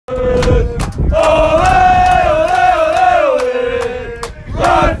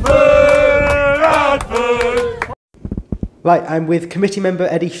Right, I'm with committee member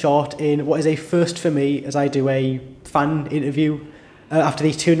Eddie Short in what is a first for me as I do a fan interview after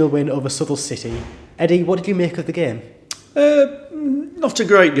the 2-0 win over Southwell City. Eddie, what did you make of the game? Not a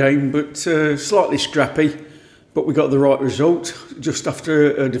great game, but slightly scrappy. But we got the right result just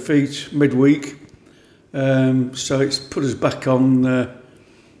after a defeat midweek. So it's put us back on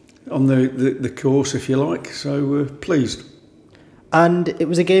the course, if you like. So pleased. And it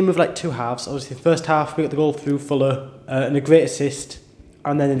was a game of like two halves. Obviously, the first half we got the goal through Fuller and a great assist.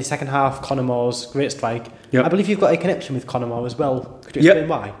 And then in the second half, Conor Moore's great strike. Yep. I believe you've got a connection with Conor Moore as well. Could you explain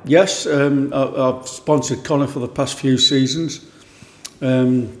why? Yes, I've sponsored Conor for the past few seasons.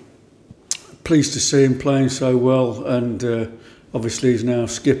 Pleased to see him playing so well, and obviously he's now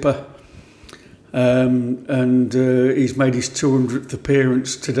skipper. And he's made his 200th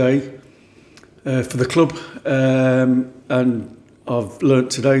appearance today for the club. And I've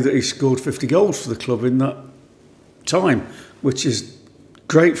learnt today that he scored 50 goals for the club in that time, which is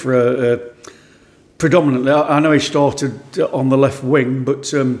great for a predominantly. I know he started on the left wing,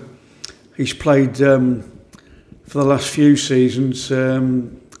 but he's played for the last few seasons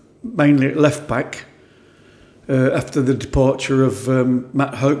mainly at left back after the departure of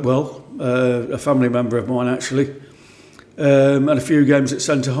Matt Hopewell, a family member of mine actually, and a few games at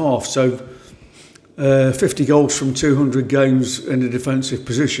centre half. So 50 goals from 200 games in a defensive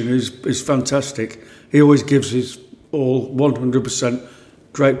position is fantastic. He always gives his all, 100%.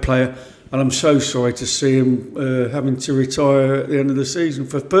 Great player, and I'm so sorry to see him having to retire at the end of the season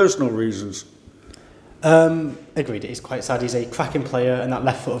for personal reasons. Agreed, it is quite sad. He's a cracking player, and that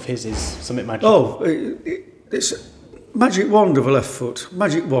left foot of his is something magical. Oh, it's a magic wand of a left foot,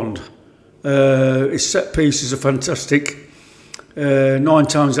 magic wand. His set pieces are fantastic. 9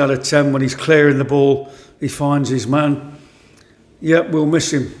 times out of 10, when he's clearing the ball, he finds his man. Yep, we'll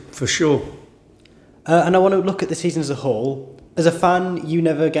miss him for sure. And I want to look at the season as a whole. As a fan, you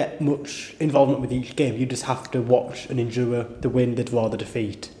never get much involvement with each game. You just have to watch and endure the win, the draw, the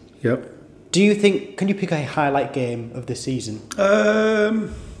defeat. Yep. Do you think, can you pick a highlight game of this season?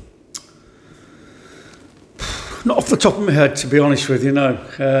 Not off the top of my head, to be honest with you, no.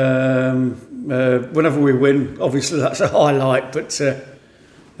 Whenever we win, obviously that's a highlight, but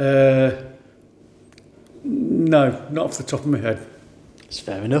no, not off the top of my head. It's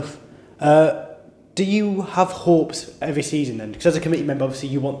fair enough. Do you have hopes every season then? Because as a committee member, obviously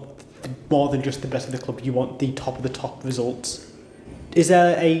you want more than just the best of the club. You want the top of the top results. Is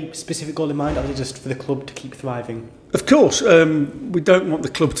there a specific goal in mind, or is it just for the club to keep thriving? Of course, we don't want the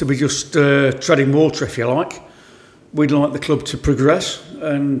club to be just treading water, if you like. We'd like the club to progress,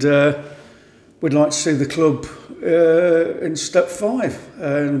 and we'd like to see the club in step 5.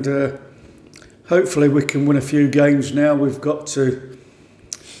 And hopefully we can win a few games now. We've got to...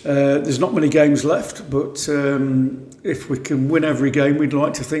 there's not many games left, but if we can win every game, we'd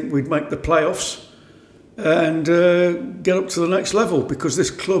like to think we'd make the playoffs and get up to the next level, because this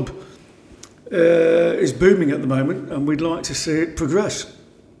club is booming at the moment and we'd like to see it progress.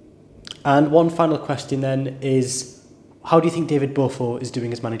 And one final question then is, how do you think David Beaufort is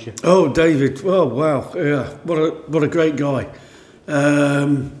doing as manager? Oh, David, oh wow, yeah, what a great guy.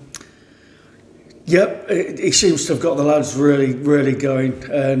 Yep, he seems to have got the lads really going,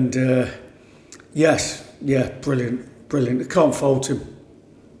 and yes, yeah, brilliant. I can't fault him.